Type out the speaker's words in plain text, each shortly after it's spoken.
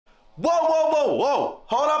Whoa.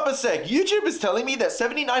 Hold up a sec. YouTube is telling me that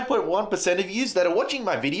 79.1% of yous that are watching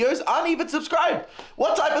my videos aren't even subscribed.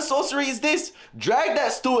 What type of sorcery is this? Drag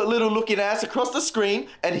that Stuart Little looking ass across the screen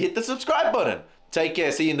and hit the subscribe button. Take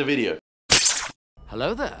care. See you in the video.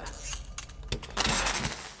 Hello there.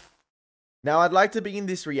 Now, I'd like to begin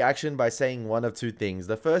this reaction by saying one of two things.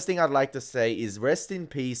 The first thing I'd like to say is rest in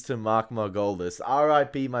peace to Mark Margolis.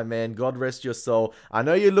 R.I.P. my man, God rest your soul. I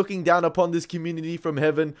know you're looking down upon this community from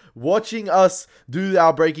heaven, watching us do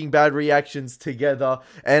our Breaking Bad reactions together.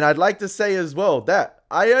 And I'd like to say as well that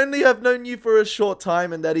I only have known you for a short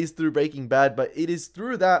time, and that is through Breaking Bad, but it is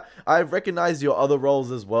through that I've recognized your other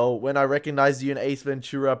roles as well. When I recognized you in Ace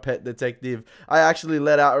Ventura, Pet Detective, I actually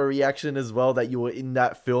let out a reaction as well that you were in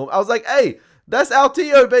that film. I was like, hey, that's our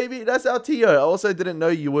Tio, baby. That's our Tio. I also didn't know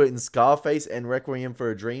you were in Scarface and Requiem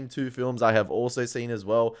for a Dream, 2 films I have also seen as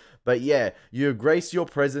well. But yeah, you grace your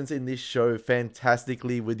presence in this show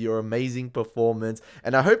fantastically with your amazing performance.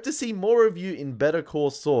 And I hope to see more of you in Better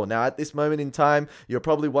Call Saul. Now, at this moment in time, you're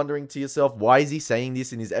probably wondering to yourself, why is he saying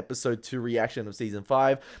this in his episode 2 reaction of season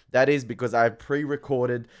 5? That is because I've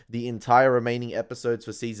pre-recorded the entire remaining episodes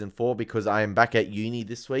for season 4 because I am back at uni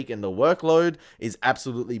this week and the workload is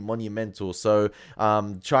absolutely monumental. So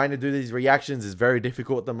trying to do these reactions is very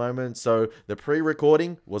difficult at the moment. So the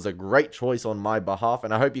pre-recording was a great choice on my behalf,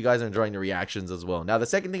 and I hope you guys are enjoying the reactions as well. Now, the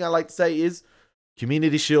second thing I like to say is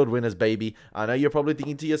Community Shield winners, baby. I know you're probably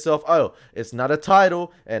thinking to yourself, oh, it's not a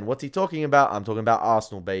title, and what's he talking about? I'm talking about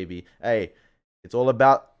Arsenal, baby. Hey, it's all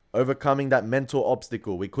about overcoming that mental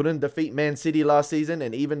obstacle. We couldn't defeat Man City last season,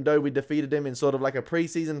 and even though we defeated them in sort of like a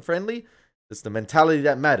preseason friendly, it's the mentality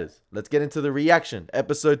that matters. Let's get into the reaction.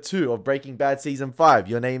 Episode 2 of Breaking Bad Season 5.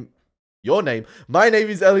 Your name. My name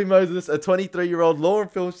is Elie Moses, a 23-year-old law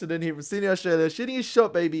and film student here from Sydney, Australia, shooting his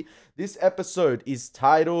shot, baby. This episode is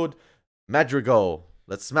titled Madrigal.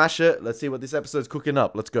 Let's smash it. Let's see what this episode's cooking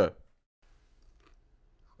up. Let's go.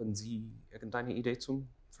 Haben Sie irgendeine Idee zum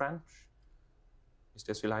French? Ist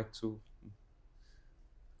das vielleicht zu...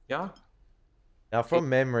 Ja? Now, from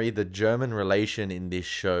memory, the German relation in this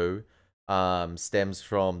show stems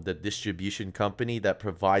from the distribution company that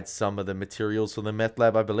provides some of the materials for the meth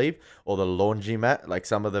lab, I believe, or the laundromat, like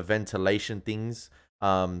some of the ventilation things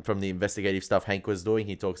from the investigative stuff Hank was doing.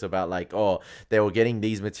 He talks about like, oh, they were getting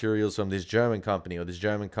these materials from this German company, or this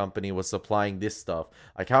German company was supplying this stuff.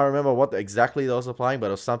 I can't remember what exactly they were supplying, but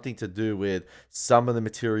it was something to do with some of the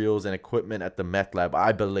materials and equipment at the meth lab,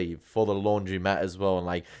 I believe, for the laundromat as well, and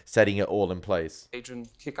like setting it all in place. Agent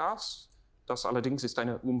Kick-Ass. Das allerdings ist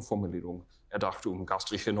eine Umformulierung, erdacht,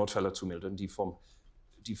 gastliche Notfälle zu mildern, die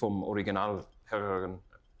vom Original herrühren.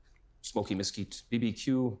 Smoky Mesquite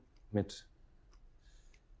BBQ mit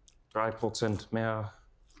 3% mehr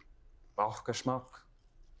Bauchgeschmack.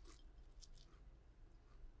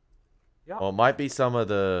 Ja. Or it might be some of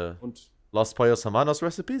the Los Pollos Hermanos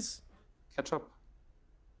recipes. Ketchup.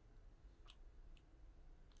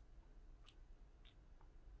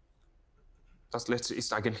 Das letzte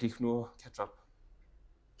ist eigentlich nur Ketchup.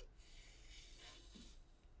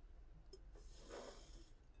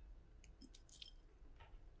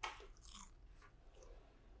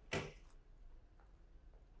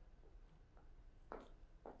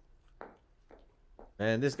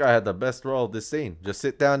 Man, this guy had the best role of this scene. Just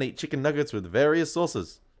sit down and eat chicken nuggets with various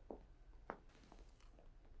sauces.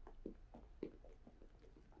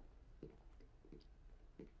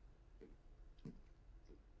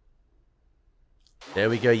 There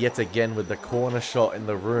we go yet again with the corner shot in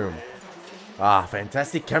the room. Ah,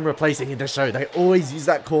 fantastic camera placing in the show. They always use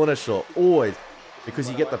that corner shot. Always. Because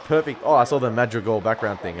you get the perfect... Oh, I saw the Madrigal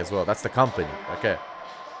background thing as well. That's the company. Okay.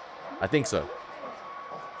 I think so.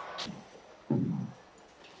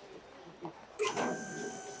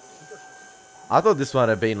 I thought this one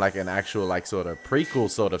had been like an actual like sort of prequel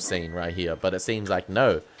sort of scene right here. But it seems like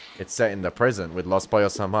no. It's set in the present with Los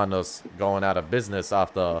Pollos Hermanos going out of business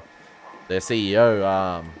after... their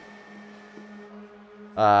CEO,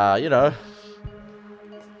 you know,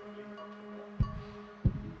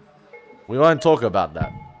 we won't talk about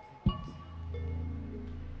that.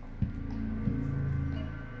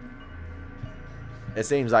 It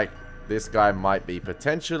seems like this guy might be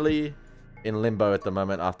potentially in limbo at the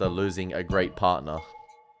moment after losing a great partner.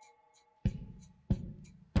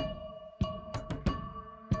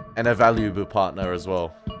 And a valuable partner as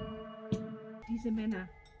well. Diese Männer.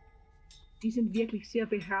 Die sind wirklich sehr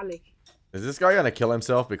beharrlich. Is this guy gonna kill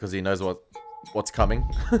himself because he knows what's coming?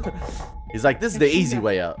 He's like, this is the easy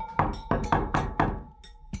way out.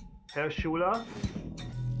 Herr Schuler,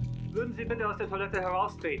 würden Sie bitte aus der Toilette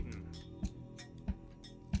heraustreten?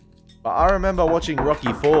 But I remember watching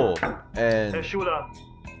Rocky 4 and... Herr Schuler,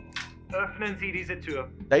 Öffnen Sie diese Tür.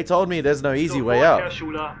 They told me there's no easy way Sofort, Herr out.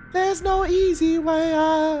 Schuler. There's no easy way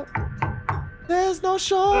out. There's no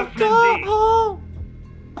shortcut Öffnen Sie. home.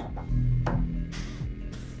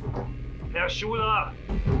 Herr Schuler.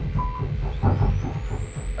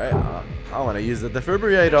 Hey, I want to use the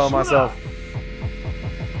defibrillator on myself.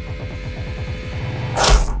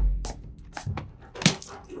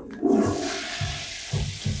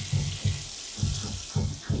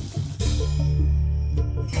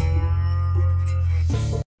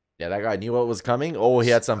 Yeah, that guy knew what was coming, or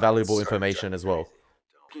he had some valuable information as well.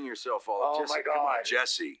 Talking yourself all up. Oh Jesse, my come on, God.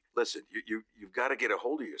 Jesse, listen, you've got to get a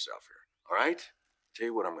hold of yourself here, all right? Tell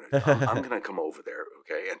you what I'm going to do. I'm going to come over there,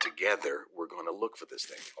 okay? And together, we're going to look for this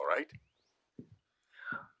thing, all right?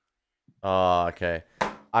 Oh, okay.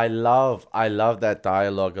 I love that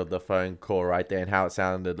dialogue of the phone call right there and how it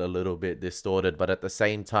sounded a little bit distorted, but at the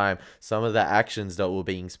same time, some of the actions that were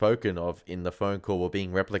being spoken of in the phone call were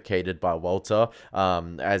being replicated by Walter,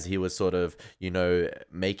 as he was sort of, you know,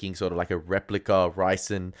 making sort of like a replica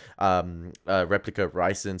ricin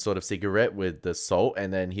sort of cigarette with the salt,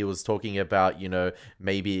 and then he was talking about, you know,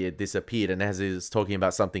 maybe it disappeared, and as he was talking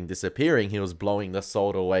about something disappearing, he was blowing the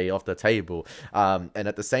salt away off the table, and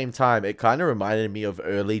at the same time, it kind of reminded me of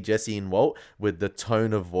early Jesse and Walt with the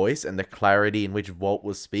tone of voice and the clarity in which Walt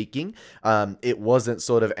was speaking. It wasn't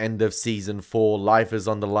sort of end of season 4, life is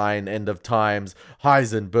on the line, end of times,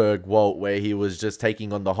 Heisenberg Walt, where he was just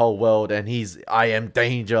taking on the whole world and I am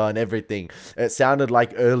danger and everything. It sounded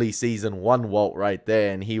like early season 1 Walt right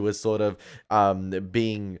there, and he was sort of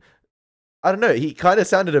being, I don't know, he kind of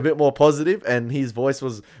sounded a bit more positive and his voice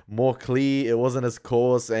was more clear. It wasn't as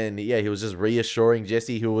coarse, and yeah, he was just reassuring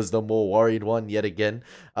Jesse, who was the more worried one yet again.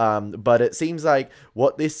 But it seems like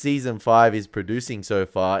what this season 5 is producing so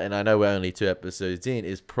far, and I know we're only 2 episodes in,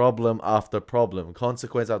 is problem after problem,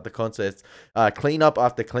 consequence after consequence, cleanup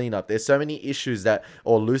after cleanup. There's so many issues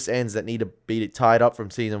or loose ends that need to be tied up from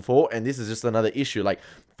season 4, and this is just another issue, like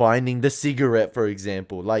finding the cigarette, for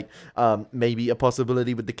example, like maybe a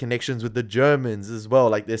possibility with the connections with the Germans as well.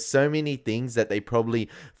 Like there's so many things that they probably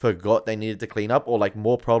forgot they needed to clean up, or like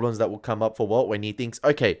more problems that will come up for Walt when he thinks,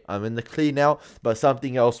 okay, I'm in the clear now, but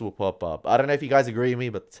something else will pop up. I don't know if you guys agree with me,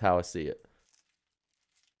 but that's how I see it.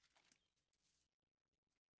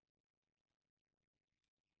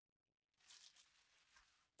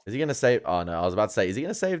 Is he gonna save? Oh no, I was about to say, is he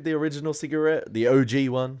gonna save the original cigarette, the OG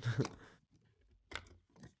one?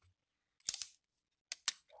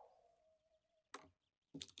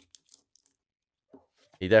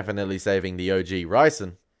 He definitely saving the OG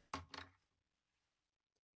ricin.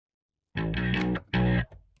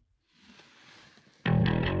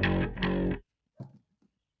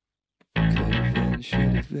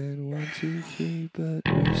 Should have been 1, 2, 3, but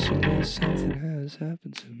recently something has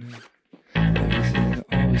happened to me. Everything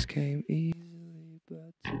always came easily,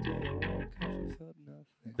 but today I woke up and felt nothing.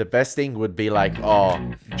 The best thing would be like, oh,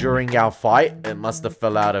 during our fight, it must have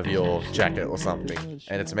fell out of your jacket or something.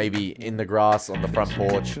 And it's maybe in the grass on the front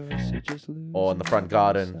porch or in the front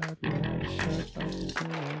garden.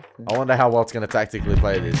 I wonder how Walt's going to tactically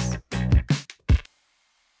play this. What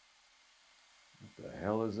the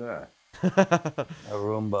hell is that? A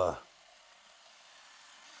Roomba.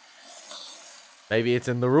 Maybe it's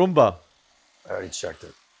in the Roomba. I already checked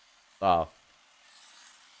it. Oh.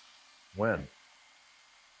 When?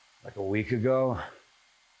 Like a week ago.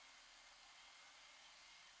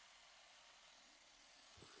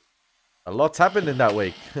 A lot's happened in that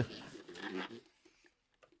week. Okay,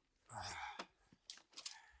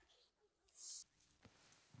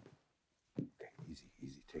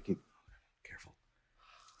 easy. Take it. Careful.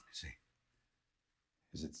 Let me see.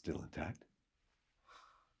 Is it still intact?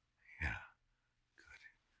 Yeah.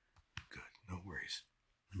 Good. No worries.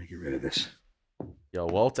 Let me get rid of this. Yo,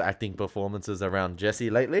 Walt's acting performances around Jesse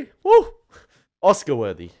lately. Woo! Oscar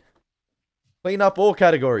worthy. Clean up all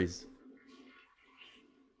categories.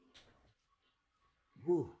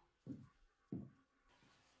 Whew. I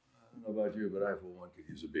don't know about you, but I, for one, could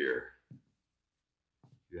use a beer.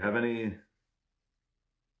 You have any?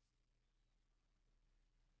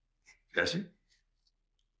 Jesse?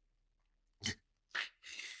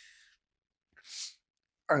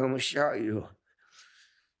 I almost shot you.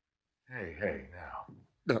 Hey, now.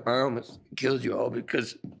 No, I almost killed you all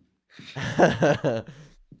because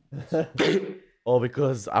All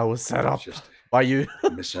because I was set up Just by you. a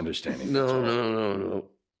misunderstanding. no.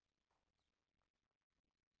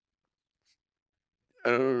 I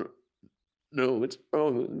don't know what's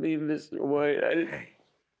wrong with me, Mr. White. Hey,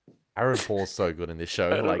 Aaron Paul's so good in this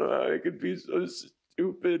show. I don't Like, know how I could be so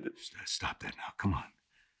stupid. stop that now. Come on.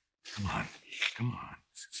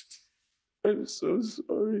 I'm so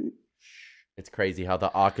sorry. It's crazy how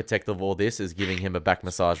the architect of all this is giving him a back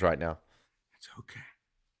massage right now. It's okay.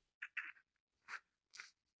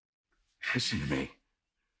 Listen to me.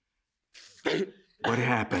 What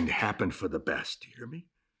happened for the best. Do you hear me?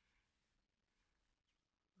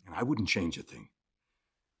 And I wouldn't change a thing.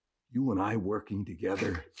 You and I working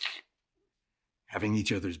together, having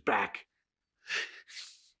each other's back,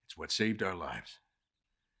 it's what saved our lives.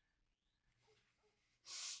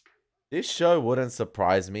 This show wouldn't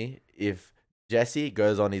surprise me if Jesse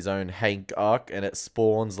goes on his own Hank arc and it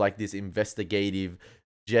spawns like this investigative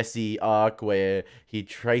Jesse arc where he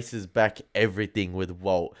traces back everything with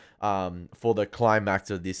Walt for the climax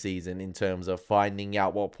of this season in terms of finding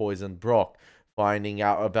out what poisoned Brock, finding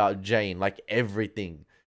out about Jane, like everything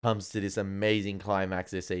comes to this amazing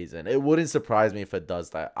climax this season. It wouldn't surprise me if it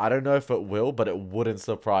does that. I don't know if it will, but it wouldn't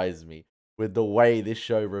surprise me with the way this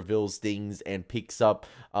show reveals things and picks up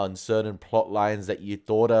on certain plot lines that you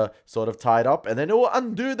thought are sort of tied up, and then it will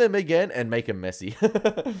undo them again and make them messy.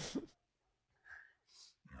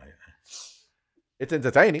 It's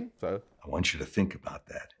entertaining, so I want you to think about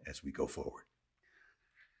that as we go forward.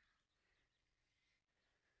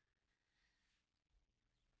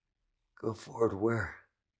 Go forward where?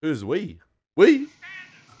 who's we? We?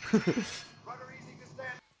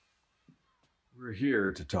 We're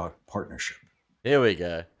here to talk partnership. Here we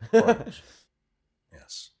go. Partnership.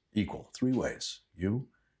 Yes, equal, 3 ways. You,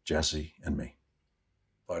 Jesse, and me.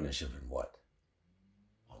 Partnership in what?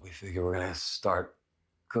 Well, we figure we're gonna start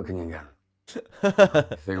cooking again.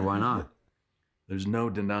 I figure why not? There's no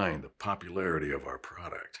denying the popularity of our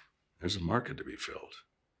product. There's a market to be filled.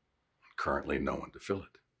 Currently, no one to fill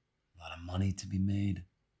it. A lot of money to be made.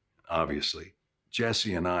 Obviously,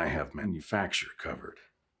 Jesse and I have manufacture covered.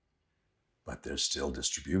 But there's still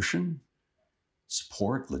distribution,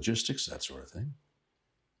 support, logistics, that sort of thing.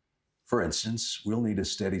 For instance, we'll need a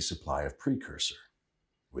steady supply of precursor.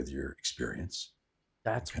 With your experience,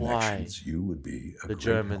 That's why connections, you would be a the great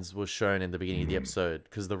Germans help. were shown in the beginning of the episode,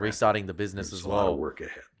 because they're restarting the business There's as a lot of well. work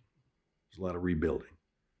ahead. There's a lot of rebuilding.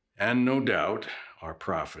 And no doubt, our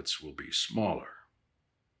profits will be smaller,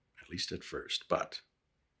 at least at first, but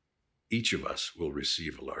each of us will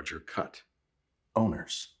receive a larger cut.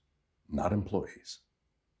 Owners, not employees.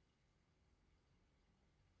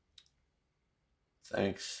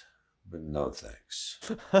 Thanks, but no thanks.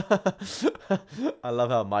 I love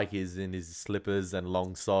how Mike is in his slippers and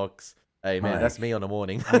long socks. Hey man, that's Mike, me on a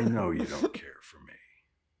morning. I know you don't care for me.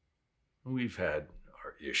 We've had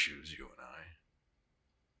our issues, you and I.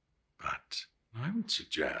 But I would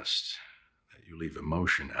suggest that you leave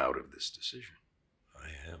emotion out of this decision. I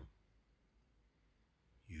am.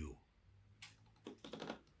 You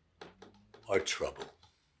are trouble.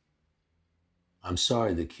 I'm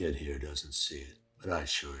sorry the kid here doesn't see it, but I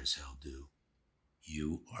sure as hell do.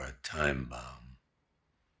 You are a time bomb.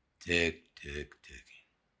 Tick, tick, ticking.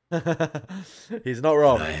 He's not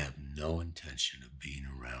wrong. And I have no intention of being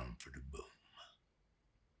around for the boom.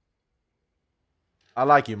 I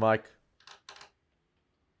like you, Mike.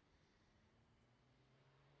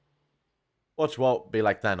 Watch Walt be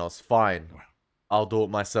like Thanos. Fine. Well, I'll do it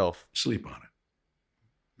myself. sleep on it.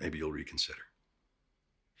 Maybe you'll reconsider.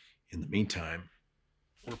 In the meantime,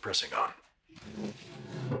 we're pressing on.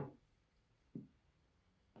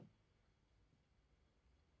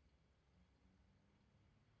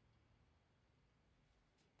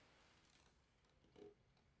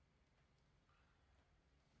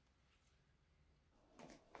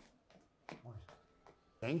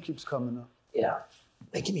 Pain keeps coming up. Yeah.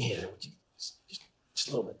 Hey, give me a hand. Just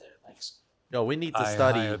a little bit there. Thanks. Yo, we need to I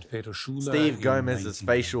study hired Peter Schuler Steve in Gomez's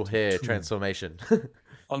facial hair 1992. transformation.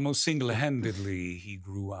 Almost single-handedly, he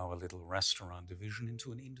grew our little restaurant division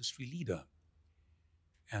into an industry leader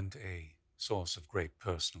and a source of great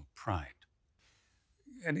personal pride.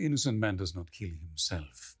 An innocent man does not kill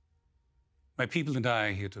himself. My people and I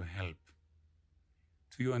are here to help.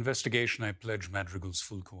 To your investigation, I pledge Madrigal's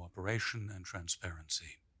full cooperation and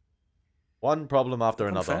transparency. One problem after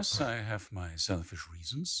another. Confess, I have my selfish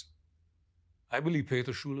reasons. I believe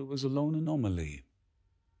Peter Schuler was a lone anomaly.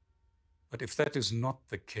 But if that is not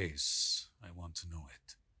the case, I want to know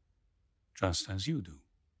it. Just as you do.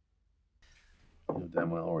 You know damn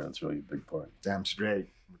well we're gonna throw you a big party. Damn straight.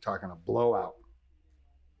 We're talking a blowout.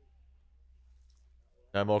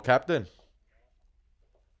 No more captain.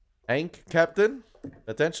 Hank, captain?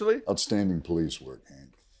 Potentially? Outstanding police work,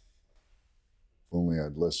 Hank. If only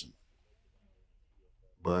I'd listened.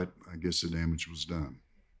 But I guess the damage was done.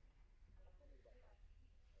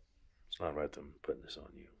 It's not right them putting this on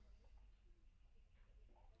you.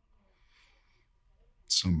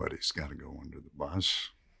 Somebody's got to go under the bus.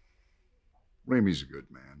 Ramey's a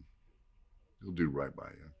good man. He'll do right by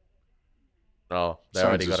you. Oh, they Besides,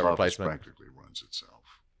 already his got a office replacement. practically runs itself.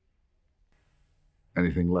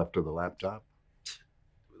 Anything left of the laptop?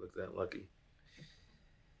 We look that lucky.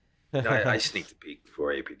 No, I sneaked a peek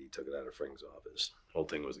before APD took it out of Frank's office. The whole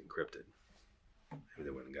thing was encrypted. Maybe they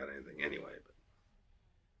wouldn't have got anything anyway, but...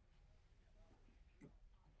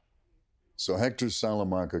 So Hector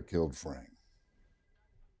Salamanca killed Frank.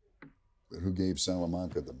 But who gave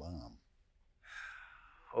Salamanca the bomb?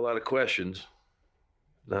 A whole lot of questions.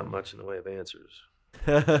 Not much in the way of answers.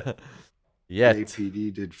 Yet. The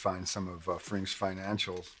APD did find some of Frank's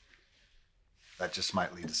financials. That just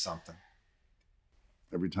might lead to something.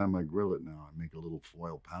 Every time I grill it now, I make a little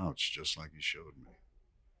foil pouch just like you showed me.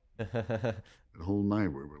 The whole night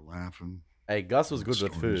we were laughing. Hey, Gus was good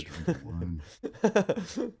with food. Wine.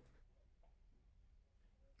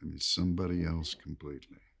 And it's somebody else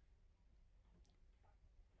completely.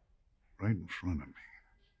 Right in front of me.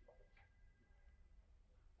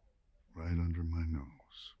 Right under my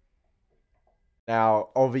nose. Now,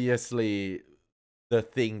 obviously, the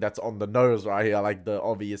thing that's on the nose right here, like the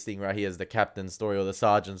obvious thing right here is the captain's story or the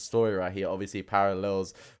sergeant's story right here. Obviously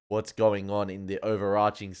parallels what's going on in the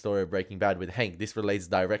overarching story of Breaking Bad with Hank. This relates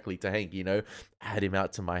directly to Hank, you know. I had him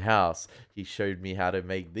out to my house. He showed me how to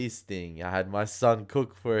make this thing. I had my son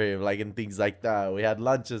cook for him, like, and things like that. We had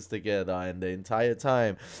lunches together, and the entire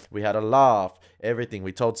time we had a laugh, everything.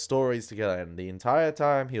 We told stories together, and the entire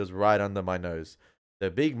time he was right under my nose.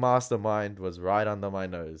 The big mastermind was right under my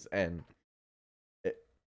nose, and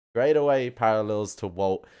straight away parallels to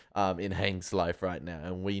Walt in Hank's life right now.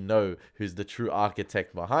 And we know who's the true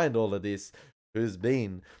architect behind all of this, who's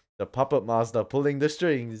been the puppet master pulling the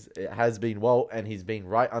strings. It has been Walt, and he's been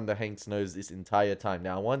right under Hank's nose this entire time.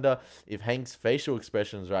 Now, I wonder if Hank's facial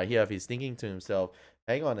expressions right here, if he's thinking to himself,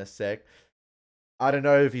 hang on a sec, I don't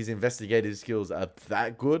know if his investigative skills are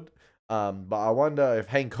that good. But I wonder if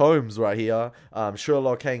Hank Holmes right here,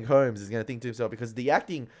 Sherlock Hank Holmes, is going to think to himself, because the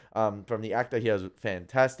acting from the actor here is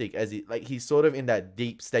fantastic, as he's sort of in that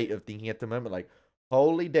deep state of thinking at the moment, like,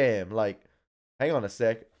 holy damn, like, hang on a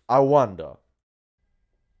sec, I wonder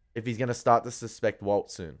if he's going to start to suspect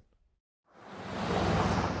Walt soon.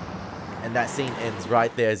 And that scene ends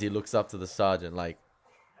right there as he looks up to the sergeant, like,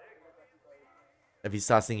 if he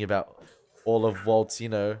starts thinking about all of Walt's, you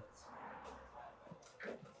know,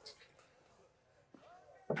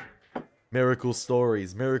 miracle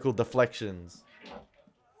stories, miracle deflections.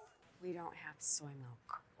 We don't have soy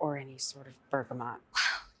milk or any sort of bergamot.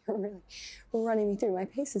 You're really running me through my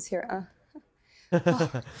paces here.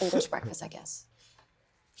 Oh, English breakfast, I guess.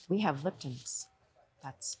 We have Lipton's.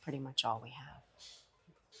 That's pretty much all we have.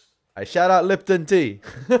 I shout out Lipton tea.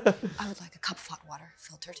 I would like a cup of hot water,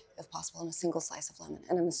 filtered, if possible, and a single slice of lemon.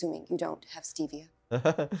 And I'm assuming you don't have stevia.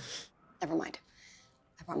 Never mind.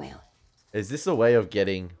 I brought my own. Is this a way of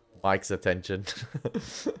getting Mike's attention?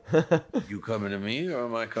 You coming to me, or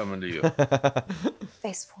am I coming to you?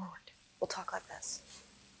 Face forward. We'll talk like this.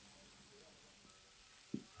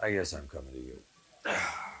 I guess I'm coming to you.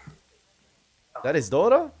 Is that his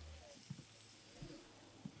daughter?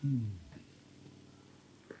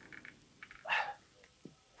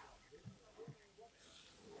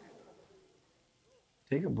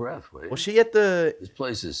 Take a breath, Wade. Was she at the This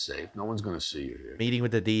place is safe. No one's going to see you here. meeting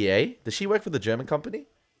with the DEA? Does she work for the German company?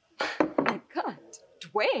 Oh my God,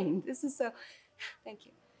 Dwayne, this is so... Thank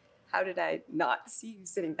you. How did I not see you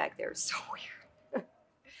sitting back there? So weird.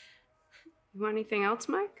 You want anything else,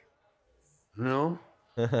 Mike? No?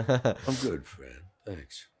 I'm good, friend.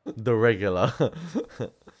 Thanks. The regular. How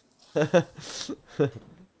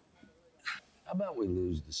about we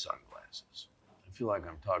lose the sunglasses? I feel like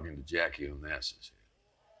I'm talking to Jackie Onassis here.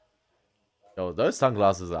 Yo, those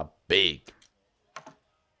sunglasses are big.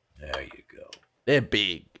 There you go. They're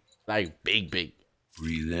big. Like, big.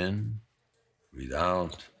 Breathe in. Breathe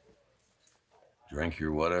out. Drink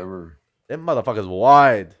your whatever. Them motherfuckers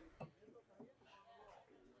wide.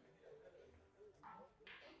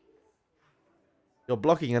 You're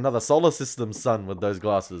blocking another solar system sun with those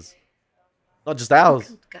glasses. Not just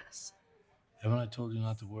ours. Gus. Haven't I told you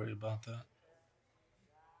not to worry about that?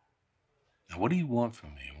 Now, what do you want from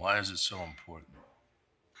me? Why is it so important?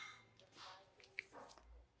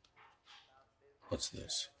 What's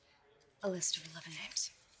this? A list of 11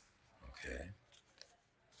 names. Okay.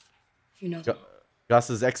 You know them.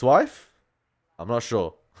 Gus's ex-wife? I'm not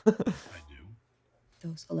sure. I do.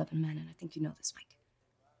 Those 11 men, and I think you know this, Mike.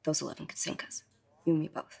 Those 11 could sink us. You and me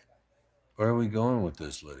both. Where are we going with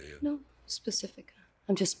this, Lydia? No specific.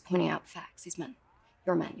 I'm just pointing out facts. These men,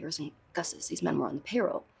 your men, yours and Gus's, these men were on the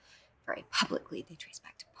payroll. very publicly, they trace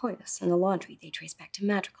back to Poyas. And the laundry, they trace back to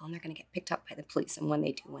Madrigal. And they're going to get picked up by the police. And when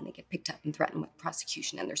they do, when they get picked up and threatened with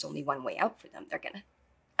prosecution, and there's only one way out for them, they're going to...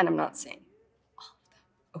 And I'm not saying all of them,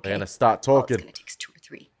 okay? They're going to start talking. Well, it's going to take 2 or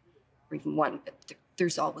 3, or even 1, but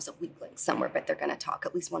there's always a weakling somewhere, but they're going to talk.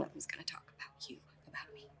 At least one of them's going to talk about you,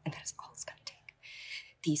 about me. And that is all it's going to take.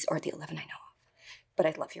 These are the 11 I know of. But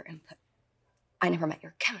I'd love your input. I never met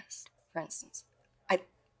your chemist, for instance. I'd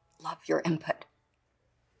love your input.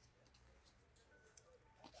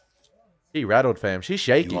 She rattled, fam. She's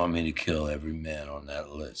shaky. You want me to kill every man on that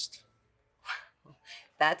list?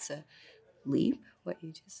 That's a leap, what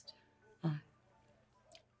you just...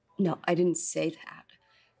 No, I didn't say that.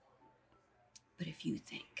 But if you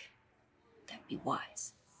think that'd be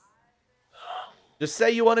wise. Just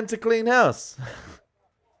say you want him to clean house.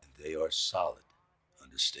 They are solid.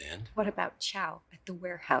 Understand? What about Chow at the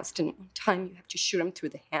warehouse? Didn't one time you have to shoot him through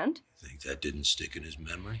the hand? Think that didn't stick in his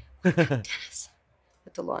memory? Dennis,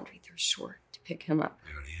 at the laundry, they're sure to pick him up.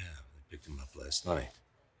 They already have. They picked him up last night.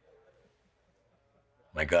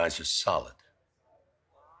 My guys are solid.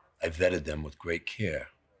 I vetted them with great care.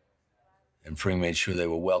 And Fring made sure they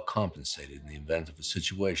were well compensated in the event of a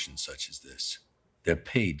situation such as this. They're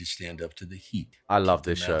paid to stand up to the heat. I love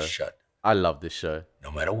this Keep show. their mouth shut. I love this show.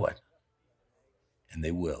 No matter what. And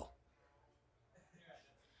they will.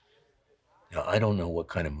 Now, I don't know what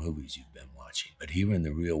kind of movies you've been watching, but here in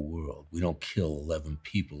the real world, we don't kill 11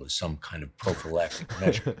 people as some kind of prophylactic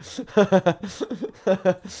measure.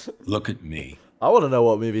 Look at me. I want to know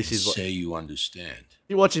what movie she's watching. Say you understand.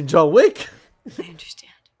 You watching John Wick? I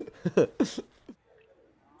understand. I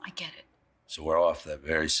get it. So we're off that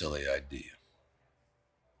very silly idea.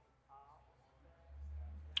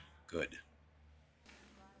 Good.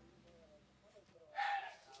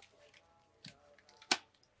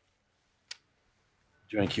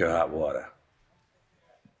 Drink your hot water.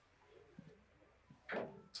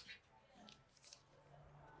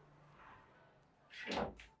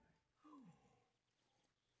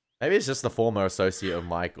 Maybe it's just the former associate of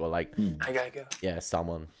Mike, or like, I gotta go. yeah,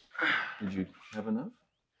 someone. Did you have enough?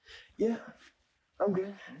 Yeah, I'm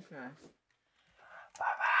good. Okay.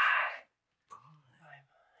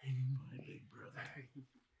 My big brother.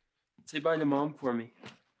 Say bye to Mom for me.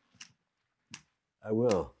 I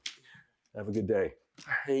will. Have a good day.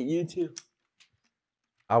 Hey, you too.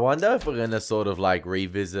 I wonder if we're gonna sort of like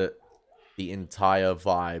revisit the entire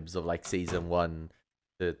vibes of like season 1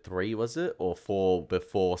 to 3, was it, or 4,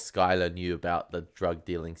 before Skylar knew about the drug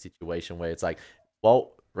dealing situation, where it's like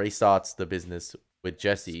Walt restarts the business with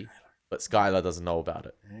Jesse, but Skylar doesn't know about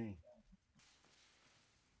it. Hey.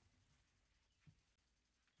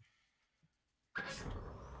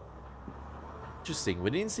 Interesting. We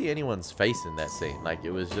didn't see anyone's face in that scene. Like,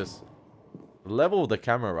 it was just the level of the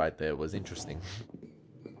camera right there was interesting.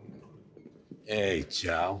 Hey,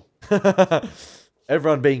 Chow.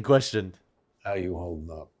 Everyone being questioned. How you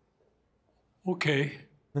holding up? Okay.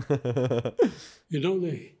 You know,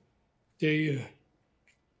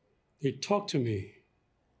 they talk to me.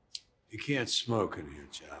 You can't smoke in here,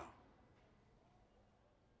 Chow.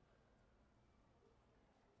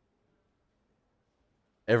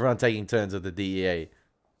 Everyone taking turns at the DEA.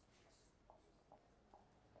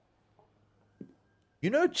 You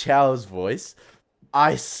know Chow's voice?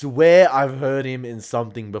 I swear I've heard him in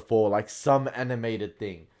something before, like some animated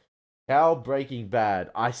thing. Chow Breaking Bad.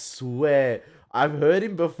 I swear I've heard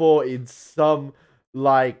him before in some,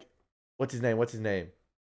 like, what's his name?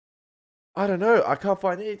 I don't know. I can't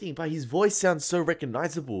find anything, but his voice sounds so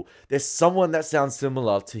recognizable. There's someone that sounds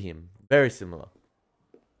similar to him. Very similar.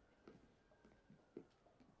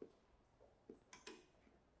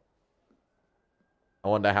 I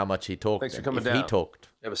wonder how much he talked. Thanks for coming if down. he talked.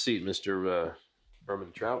 Have a seat, Mr.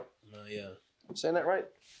 Berman Trout. Am I saying that right?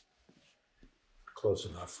 Close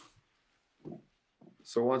enough.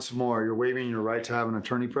 So once more, you're waiving your right to have an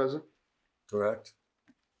attorney present? Correct.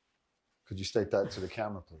 Could you state that to the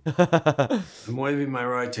camera, please? I'm waiving my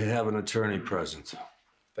right to have an attorney present.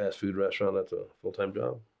 Fast food restaurant, that's a full-time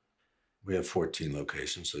job? We have 14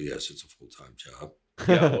 locations, so yes, it's a full-time job.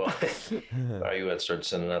 Yeah, well, are you at start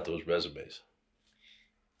sending out those resumes?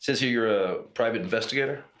 It says here you're a private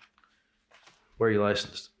investigator. Where are you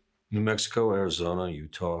licensed? New Mexico, Arizona,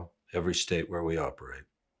 Utah, every state where we operate.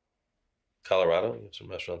 Colorado? You have some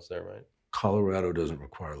restaurants there, right? Colorado doesn't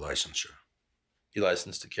require licensure. You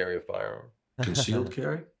licensed to carry a firearm? Concealed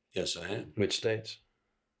carry? Yes, I am. Which states?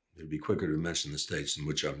 It'd be quicker to mention the states in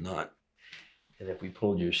which I'm not. And if we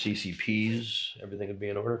pulled your CCPs, everything would be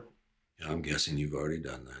in order? Yeah, I'm guessing you've already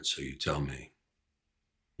done that, so you tell me.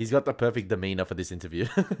 He's got the perfect demeanor for this interview.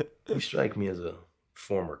 You strike me as a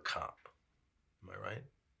former cop. Am I right?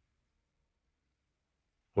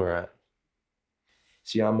 Where at?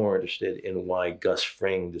 See, I'm more interested in why Gus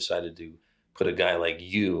Fring decided to put a guy like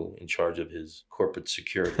you in charge of his corporate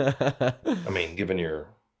security. I mean, given your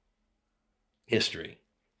history,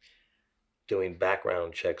 doing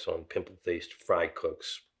background checks on pimple-faced fry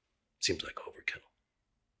cooks seems like overkill.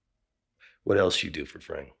 What else you do for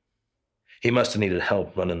Fring? He must have needed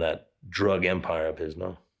help running that drug empire of his,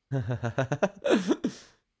 no?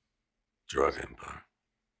 Drug empire.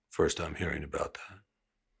 First time hearing about that.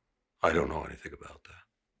 I don't know anything about that.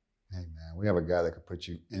 Hey, man, we have a guy that could put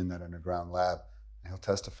you in that underground lab, and he'll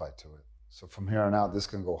testify to it. So from here on out, this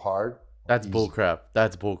can go hard. That's bullcrap.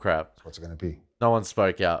 That's bullcrap. What's it going to be? No one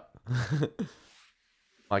spoke out.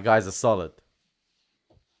 My guys are solid.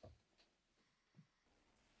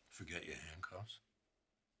 Forget your handcuffs.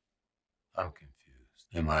 I'm confused.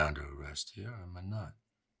 Am I under arrest here or am I not?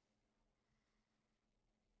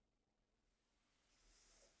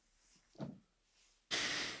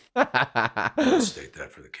 State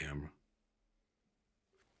that for the camera.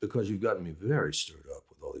 Because you've gotten me very stirred up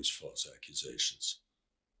with all these false accusations.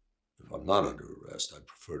 If I'm not under arrest, I'd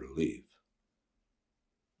prefer to leave.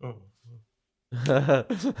 Oh.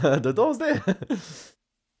 The door's there.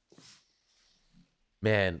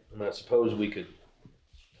 Man. And I suppose we could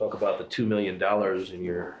talk about the $2 million in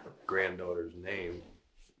your granddaughter's name.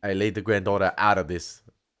 Hey, leave the granddaughter out of this.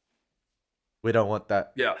 We don't want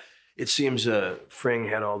that. Yeah. It seems Fring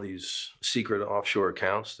had all these secret offshore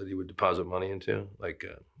accounts that he would deposit money into, like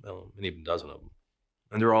an even dozen of them.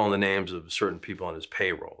 And they're all in the names of certain people on his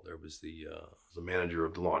payroll. There was the manager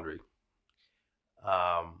of the laundry,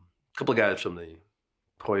 a couple of guys from the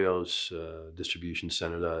Pollo's distribution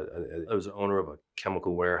center. There was the owner of a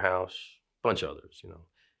chemical warehouse, a bunch of others, you know,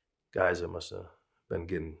 guys that must have been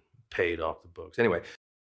getting paid off the books. Anyway,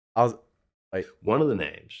 one of the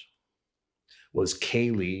names was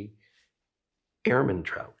Kaylee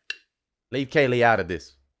Ehrmantraut. Leave Kaylee out of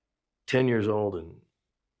this. 10 years old and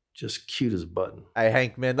just cute as a button. Hey,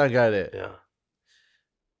 Hank, man, don't go there. Yeah.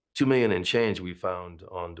 $2 million and change we found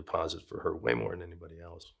on deposit for her, way more than anybody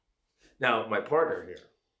else. Now, my partner here,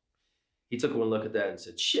 he took one look at that and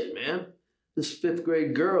said, shit, man, this 5th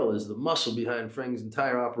grade girl is the muscle behind Fring's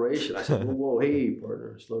entire operation. I said, whoa, hey,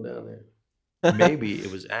 partner, slow down there. Maybe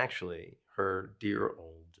it was actually her dear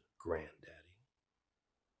old granddaddy.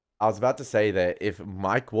 I was about to say that if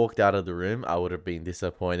Mike walked out of the room, I would have been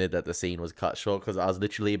disappointed that the scene was cut short, because I was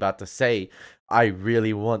literally about to say, I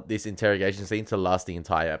really want this interrogation scene to last the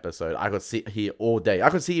entire episode. I could sit here all day.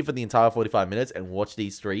 I could sit here for the entire 45 minutes and watch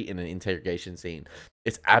these three in an interrogation scene.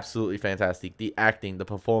 It's absolutely fantastic. The acting, the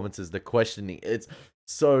performances, the questioning, it's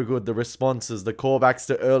so good. The responses, the callbacks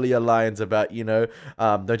to earlier lines about, you know,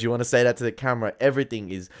 don't you want to say that to the camera?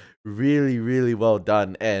 Everything is really, really well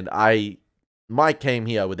done. And Mike came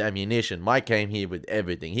here with ammunition. Mike came here with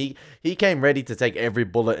everything. He came ready to take every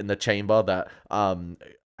bullet in the chamber that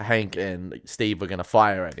Hank and Steve were going to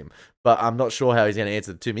fire at him. But I'm not sure how he's going to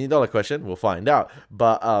answer the $2 million question. We'll find out.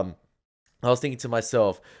 But I was thinking to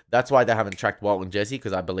myself, that's why they haven't tracked Walt and Jesse,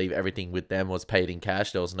 because I believe everything with them was paid in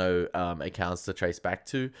cash. There was no accounts to trace back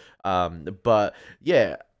to. But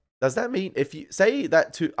yeah. Does that mean if you say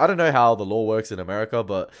that I don't know how the law works in America,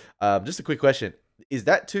 but just a quick question. Is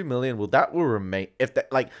that $2 million? Will remain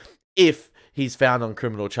if he's found on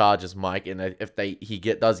criminal charges, Mike, and if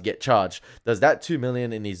does get charged? Does that $2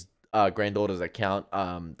 million in his granddaughter's account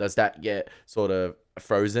does that get sort of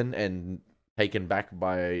frozen and taken back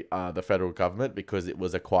by the federal government because it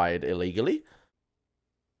was acquired illegally?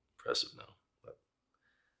 Impressive, no. But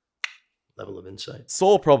level of insight.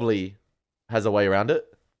 Saul probably has a way around it.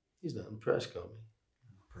 He's not impressed, Comey.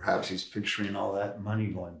 Perhaps he's picturing all that money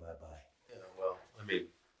going bye-bye. I mean,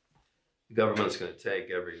 the government's going to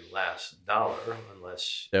take every last dollar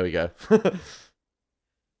unless... There we go. Well,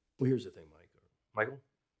 here's the thing, Michael.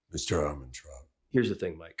 Mr. Ehrmantraut. Here's the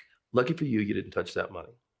thing, Mike. Lucky for you, you didn't touch that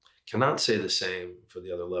money. Cannot say the same for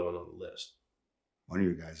the other 11 on the list. One of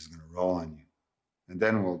you guys is going to roll on you. And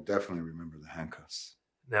then we'll definitely remember the handcuffs.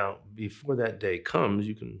 Now, before that day comes,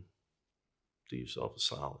 you can do yourself a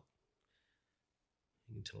solid.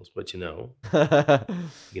 You can tell us what you know. You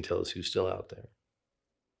can tell us who's still out there.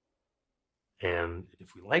 And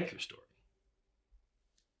if we like your story,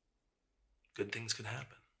 good things could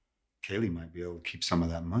happen. Kaylee might be able to keep some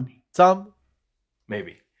of that money. Some?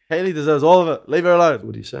 Maybe. Kaylee deserves all of it. Leave her alone.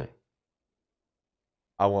 What do you say?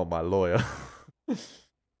 I want my lawyer.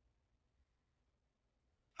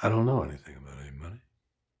 I don't know anything about any money.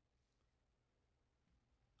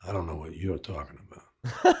 I don't know what you're talking about.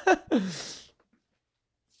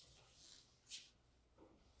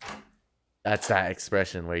 That's that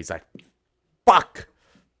expression where he's like, fuck.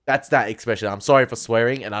 That's that expression. I'm sorry for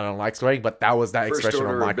swearing, and I don't like swearing, but that was that First expression on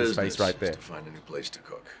order of Michael's business face right is there. to find a new place to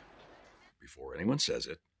cook. Before anyone says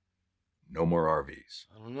it, no more RVs.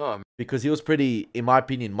 I don't know. Because he was pretty, in my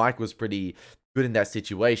opinion, Mike was pretty good in that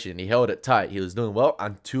situation. He held it tight. He was doing well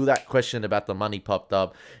until that question about the money popped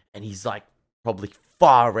up. And he's like, probably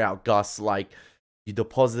far out, Gus. Like, you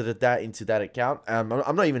deposited that into that account. I'm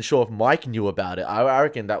not even sure if Mike knew about it. I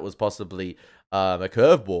reckon that was possibly a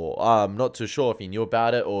curveball. I'm not too sure if he knew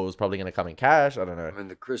about it or it was probably going to come in cash. I don't know. I mean,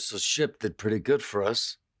 the crystal ship did pretty good for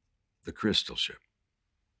us. The crystal ship.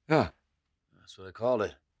 Yeah, that's what I called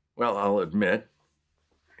it. Well, I'll admit,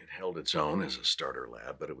 it held its own as a starter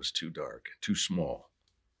lab, but it was too dark, too small.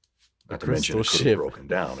 Not to mention it could have broken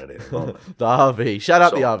down at any moment. The RV. Shout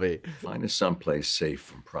out the RV. Find us someplace safe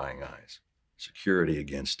from prying eyes. Security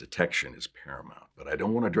against detection is paramount, but I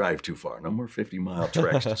don't want to drive too far. No more 50-mile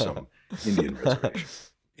treks to some Indian reservation.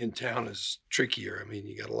 In town is trickier. I mean,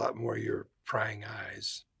 you got a lot more of your prying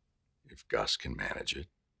eyes. If Gus can manage it,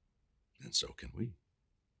 then so can we.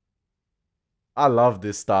 I love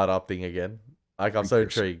this startup thing again. Like, I'm so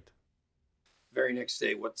intrigued. Very next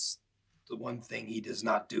day, what's the one thing he does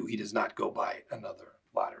not do? He does not go buy another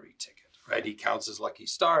lottery ticket, right? He counts his lucky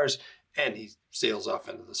stars and he sails off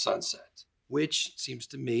into the sunset, which seems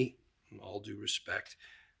to me, in all due respect,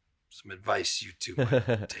 some advice you two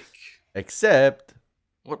might take. Except,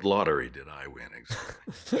 what lottery did I win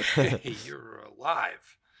exactly? Hey, you're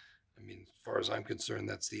alive. I mean, as far as I'm concerned,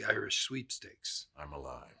 that's the Irish sweepstakes. I'm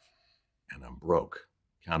alive. And I'm broke.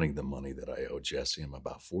 Counting the money that I owe Jesse, I'm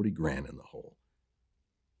about 40 grand in the hole.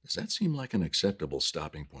 Does that seem like an acceptable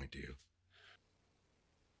stopping point to you?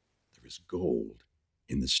 There is gold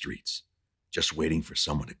in the streets, just waiting for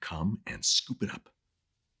someone to come and scoop it up.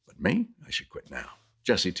 But me, I should quit now.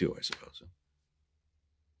 Jesse too, I suppose.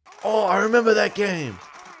 oh, I remember that game.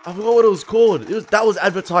 I forgot what it was called. That was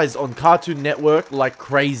advertised on Cartoon Network like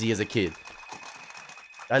crazy as a kid.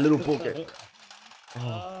 That little book.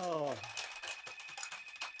 Oh.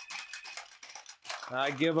 I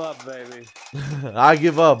give up, baby. I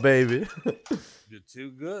give up, baby. You're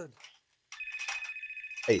too good.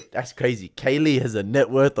 Hey, that's crazy. Kaylee has a net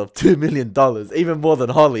worth of $2 million, even more than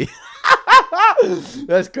Holly.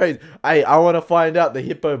 That's crazy. Hey, I want to find out the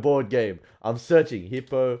Hippo board game. I'm searching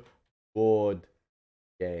Hippo board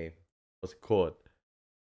game. What's it called?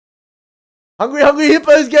 Hungry Hungry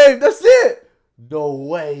Hippos game. That's it. No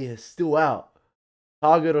way. It's still out.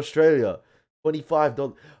 Target Australia.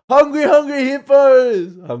 $25. Hungry Hungry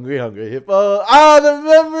Hippos. Hungry Hungry Hippo. Ah, the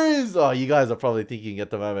memories. Oh, you guys are probably thinking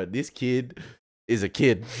at the moment, this kid is a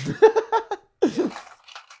kid. It's me. You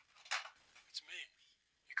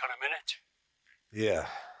got a minute? Yeah,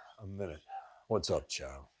 a minute. What's up,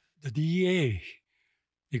 Chow? The DEA,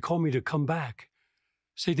 they called me to come back.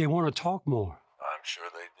 Say they want to talk more. I'm sure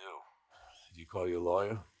they do. Did you call your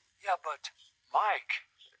lawyer? Yeah, but Mike,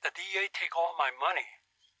 the DEA take all my money.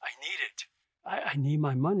 I need it. I need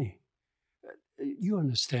my money. You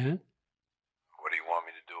understand? What do you want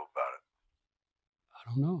me to do about it? I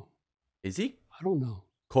don't know. Is he? I don't know.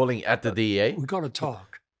 Calling at the DEA? We gotta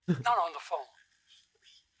talk. Not on the phone.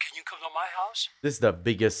 Can you come to my house? This is the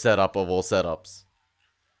biggest setup of all setups.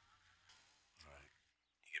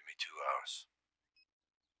 Give me 2 hours.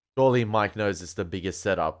 Surely Mike knows it's the biggest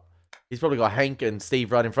setup. He's probably got Hank and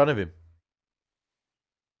Steve right in front of him.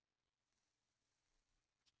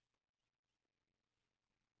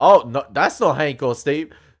 Oh, no, that's not Hank or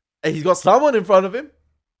Steve. He's got someone in front of him.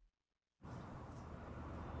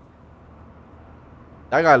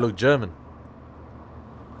 That guy looked German.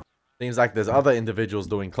 Seems like there's other individuals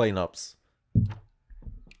doing cleanups.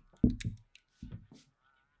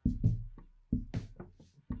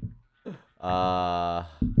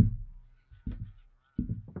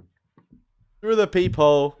 Through the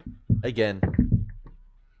peephole again.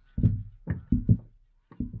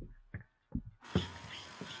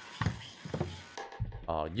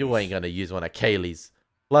 Oh, you ain't gonna use one of Kaylee's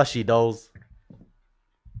plushy dolls.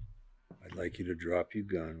 I'd like you to drop your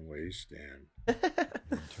gun where you stand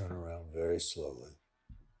and turn around very slowly.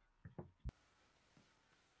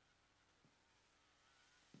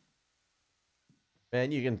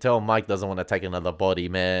 Man, you can tell Mike doesn't want to take another body,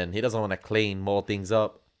 man. He doesn't want to clean more things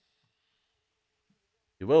up.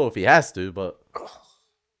 He will if he has to, but...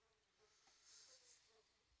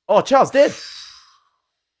 Oh, Charles dead!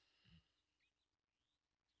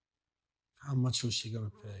 How much was she gonna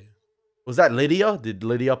pay? Was that Lydia? Did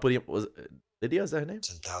Lydia put him... Was Lydia, is that her name?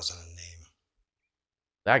 10,000 a name.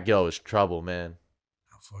 That girl is trouble, man.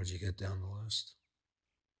 How far did you get down the list?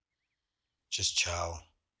 Just Chow.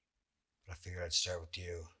 But I figured I'd start with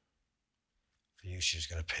you. For you, she was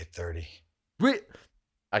gonna pay 30. Wait,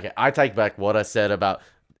 Okay, I take back what I said about,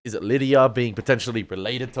 is it Lydia being potentially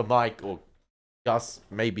related to Mike, or Gus,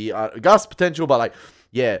 maybe, Gus potential, but like,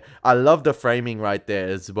 yeah, I love the framing right there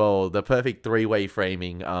as well. The perfect three-way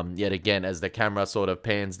framing, yet again, as the camera sort of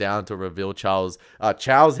pans down to reveal Chow's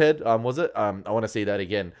head, was it? I want to see that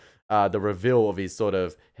again. The reveal of his sort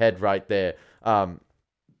of head right there,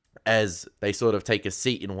 as they sort of take a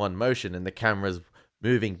seat in one motion, and the camera's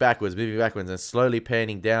moving backwards, and slowly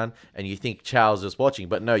panning down, and you think Chow's just watching,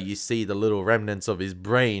 but no, you see the little remnants of his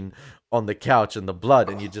brain on the couch and the blood,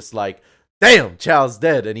 and you're just like, damn, Chow's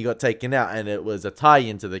dead, and he got taken out. And it was a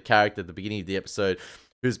tie-in to the character at the beginning of the episode,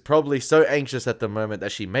 who's probably so anxious at the moment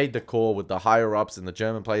that she made the call with the higher-ups in the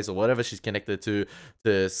German place, or whatever she's connected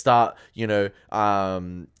to start, you know,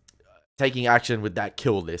 taking action with that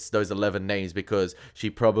kill list, those 11 names, because she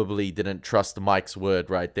probably didn't trust Mike's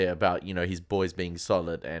word right there about, you know, his boys being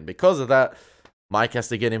solid. And because of that, Mike has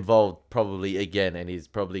to get involved probably again, and he's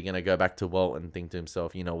probably going to go back to Walt and think to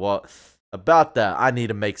himself, you know what, about that, I need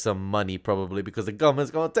to make some money probably, because the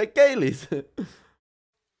government's going to take Kaylee's.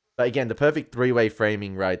 But again, the perfect three-way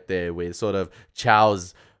framing right there, with sort of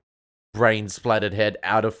Chow's brain splattered head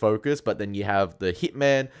out of focus, but then you have the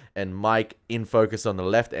hitman and Mike in focus on the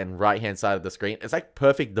left and right hand side of the screen. It's like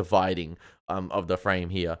perfect dividing of the frame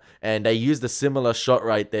here. And they used a similar shot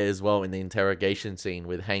right there as well in the interrogation scene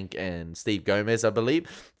with Hank and Steve Gomez, I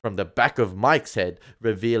believe, from the back of Mike's head,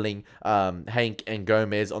 revealing Hank and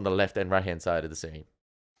Gomez on the left and right hand side of the screen.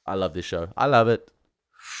 I love this show. I love it.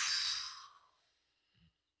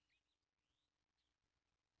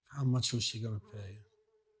 How much was she gonna pay you?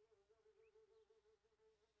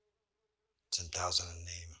 10,000 a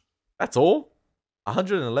name. That's all?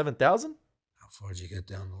 111,000? How far did you get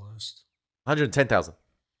down the list? 110,000.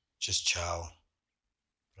 Just Chow.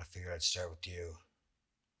 But I figured I'd start with you.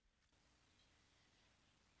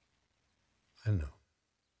 I know.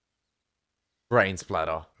 Brain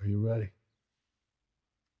splatter. Are you ready?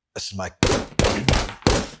 This is my...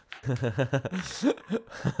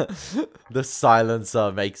 The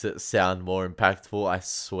silencer makes it sound more impactful. I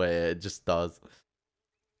swear, it just does.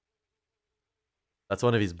 That's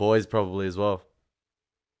one of his boys probably as well.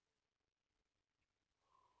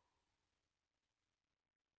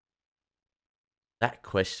 That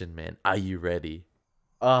question, man. Are you ready?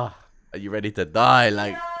 Ah, are you ready to die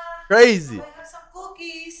like crazy? Some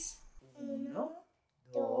cookies. 1,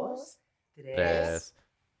 2, 3,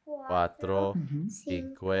 4, 5,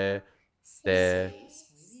 6,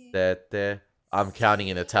 7. I'm counting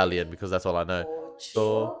in Italian because that's all I know. 8,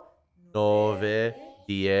 9,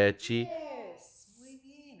 10. Muy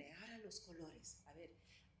bien. Ahora los colores. A ver,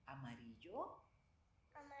 amarillo.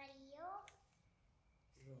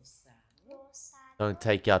 Rosado. Don't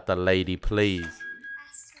take out the lady, please.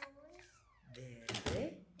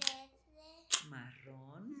 Verde.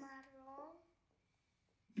 Marrón.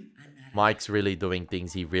 Mike's really doing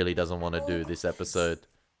things he really doesn't want to do this episode.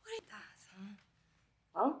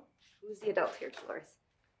 Well, who's the adult here, Dolores?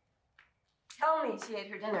 Tell me she ate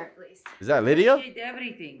her dinner, at least. Is that Lydia? She ate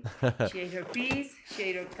everything. She ate her peas, she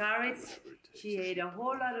ate her carrots. She ate a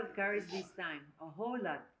whole lot of carrots this time. A whole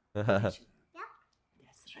lot. That's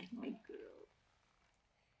right, my girl.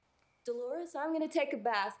 Dolores, I'm gonna take a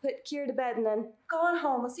bath, put Kier to bed, and then go on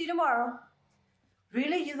home. I'll see you tomorrow.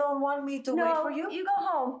 Really? You don't want me to wait for you? No, you go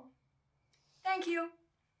home. Thank you.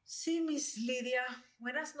 Sí, Miss Lydia.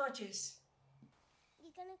 Buenas noches.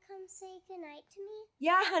 You gonna come say goodnight to me?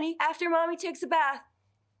 Yeah, honey, after Mommy takes a bath.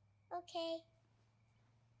 Okay.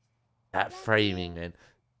 That framing, man.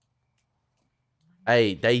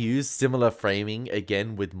 Hey, they used similar framing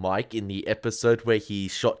again with Mike in the episode where he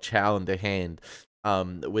shot Chow in the hand.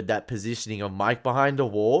 With that positioning of Mike behind a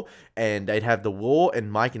wall, and they'd have the wall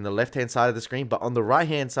and Mike in the left-hand side of the screen, but on the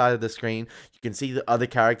right-hand side of the screen, you can see the other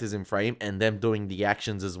characters in frame and them doing the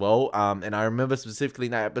actions as well. And I remember specifically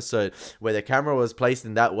in that episode where the camera was placed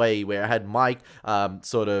in that way, where I had Mike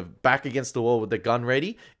sort of back against the wall with the gun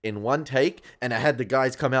ready in one take, and I had the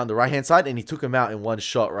guys come out on the right-hand side, and he took them out in one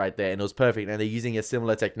shot right there, and it was perfect. And they're using a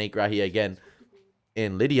similar technique right here again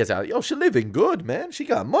in Lydia's house. Yo, she living good, man. She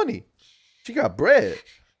got money. She got bread.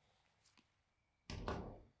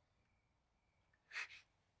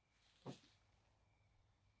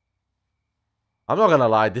 I'm not gonna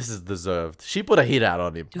lie, this is deserved. She put a hit out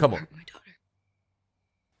on him. Come on. I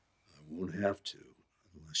won't have to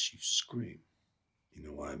unless you scream. You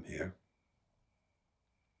know why I'm here?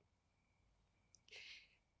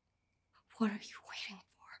 What are you waiting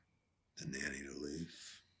The nanny to leave.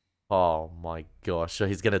 Oh my gosh, so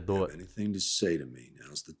he's gonna do it. Anything to say to me,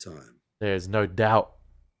 now's the time. There's no doubt.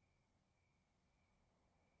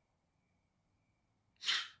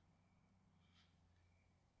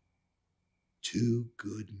 2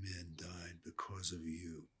 good men died because of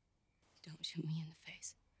you. Don't shoot me in the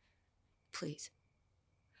face. Please.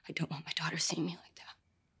 I don't want my daughter seeing me like that.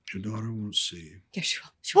 Your daughter won't see you. Yes, she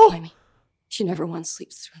will. She'll find me. She never once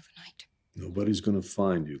sleeps through the night. Nobody's gonna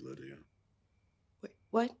find you, Lydia. Wait,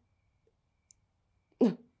 what?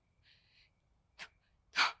 No.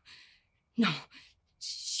 No.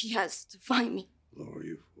 She has to find me. Lower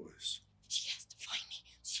your voice. She has to find me.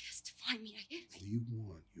 She has to find me. Do you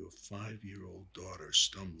want your 5-year-old daughter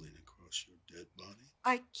stumbling across your dead body?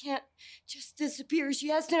 I can't just disappear. She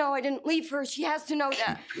has to know I didn't leave her. She has to know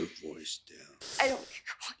that. Keep your voice down. I don't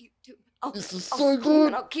care what you do. I'll so scream good.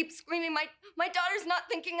 and I'll keep screaming. My daughter's not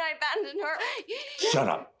thinking I abandoned her. Shut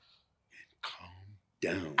up. And calm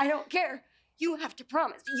down. I don't care. You have to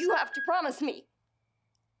promise. You have to promise me.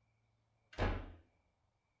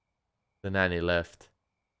 The nanny left.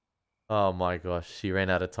 Oh my gosh, she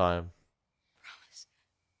ran out of time. Promise.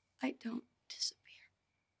 I don't disappear.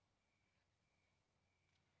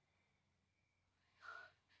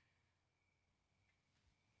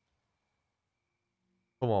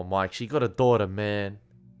 Come on, Mike. She got a daughter, man.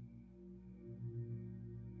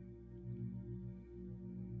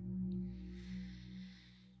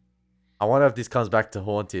 I wonder if this comes back to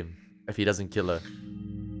haunt him. If he doesn't kill her.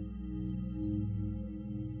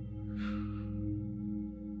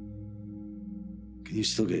 Can you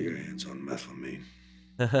still get your hands on methylamine?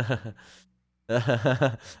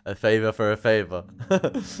 A favor for a favor.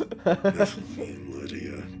 Methylamine,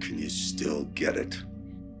 Lydia. Can you still get it?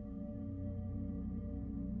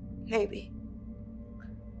 Maybe.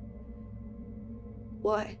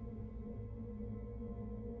 Why?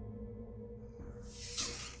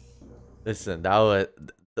 Listen,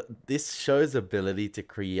 this show's ability to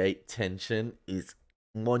create tension is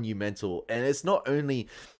monumental, and it's not only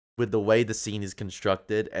with the way the scene is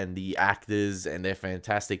constructed and the actors and their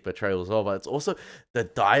fantastic portrayals of it, it's also the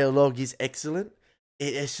dialogue is excellent.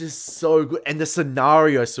 It's just so good, and the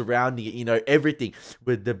scenario surrounding it, you know, everything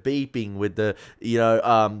with the beeping, with the, you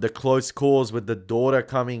know, the close calls with the daughter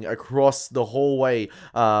coming across the hallway,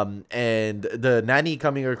 and the nanny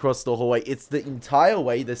coming across the hallway. It's the entire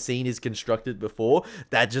way the scene is constructed before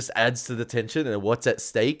that just adds to the tension and what's at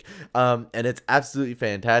stake, and it's absolutely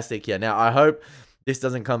fantastic here. Now, I hope this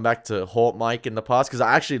doesn't come back to haunt Mike in the past, because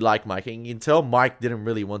I actually like Mike, and you can tell Mike didn't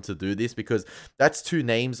really want to do this, because that's 2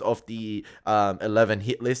 names off the 11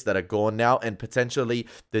 hit list that are gone now, and potentially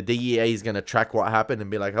the DEA is going to track what happened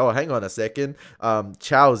and be like, oh, hang on a second,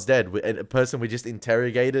 Chow's dead, and a person we just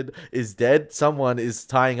interrogated is dead. Someone is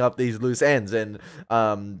tying up these loose ends, and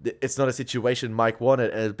it's not a situation Mike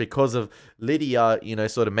wanted, and because of Lydia, you know,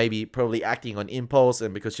 sort of maybe probably acting on impulse,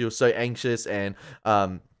 and because she was so anxious and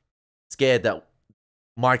scared that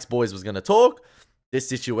Mike's boys was going to talk, this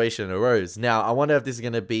situation arose. Now, I wonder if this is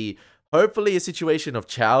going to be, hopefully, a situation of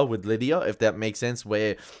Chow with Lydia, if that makes sense,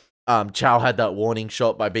 where Chow had that warning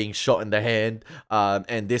shot by being shot in the hand,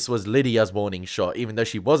 and this was Lydia's warning shot. Even though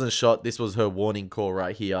she wasn't shot, this was her warning call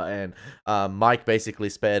right here, and Mike basically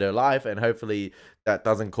spared her life, and hopefully that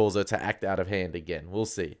doesn't cause her to act out of hand again. We'll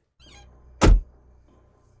see.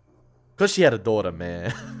 Because she had a daughter,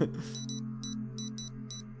 man.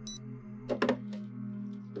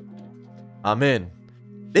 I'm in.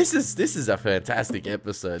 This is a fantastic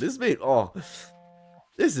episode. This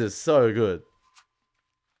is so good.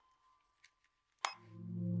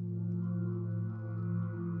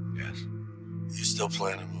 Yes. You still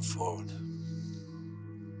plan to move forward?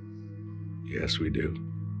 Yes, we do.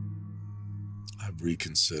 I've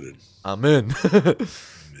reconsidered. I'm in. I'm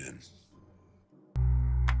in.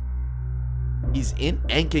 He's in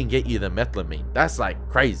and can get you the methylamine. That's like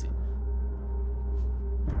crazy.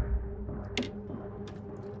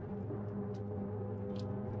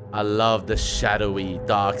 I love the shadowy,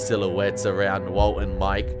 dark silhouettes around Walt and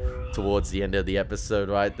Mike towards the end of the episode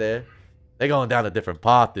right there. They're going down a different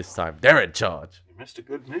path this time. They're in charge. You missed a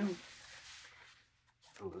good meal.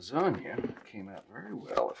 The lasagna came out very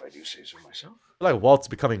well, if I do say so myself. I feel like Walt's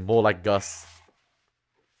becoming more like Gus.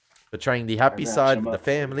 Portraying the happy side with the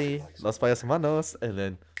family, Los Payas Hermanos, and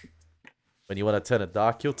then when you want to turn it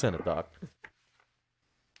dark, you'll turn it dark.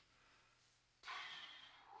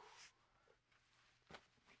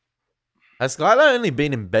 Has Skylar only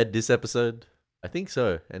been in bed this episode? I think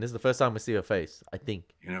so. And this is the first time we see her face. I think.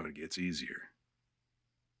 You know, it gets easier.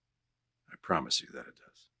 I promise you that it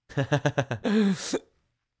does.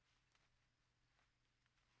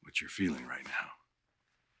 What you're feeling right now.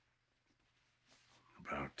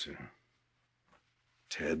 About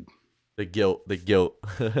Ted. The guilt.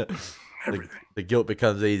 Everything. The guilt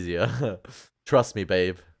becomes easier. Trust me,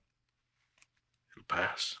 babe. It'll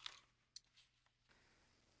pass.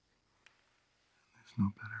 no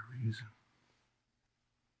better reason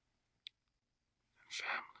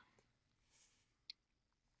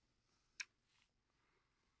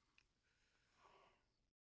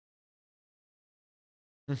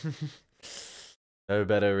than No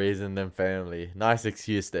better reason than family. Nice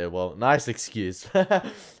excuse there, Walt. Nice excuse.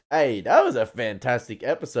 Hey, that was a fantastic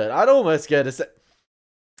episode. I'd almost go to say...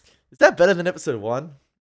 Is that better than episode 1?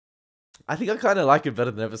 I think I kind of like it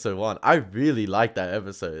better than episode 1. I really like that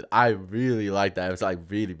episode. I really like that episode. I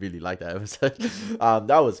really, really like that episode.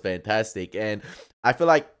 That was fantastic. And I feel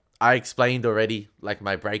like I explained already, like,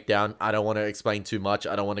 my breakdown. I don't want to explain too much.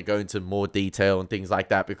 I don't want to go into more detail and things like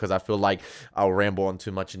that because I feel like I'll ramble on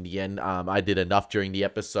too much in the end. I did enough during the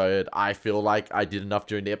episode. I feel like I did enough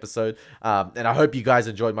during the episode. And I hope you guys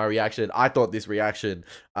enjoyed my reaction. I thought this reaction,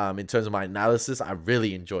 in terms of my analysis, I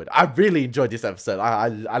really enjoyed this episode.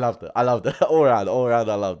 I loved it. I loved it. All around,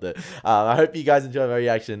 I loved it. I hope you guys enjoyed my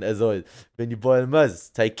reaction. As always, been your boy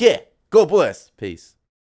Moses. Take care. God bless. Peace.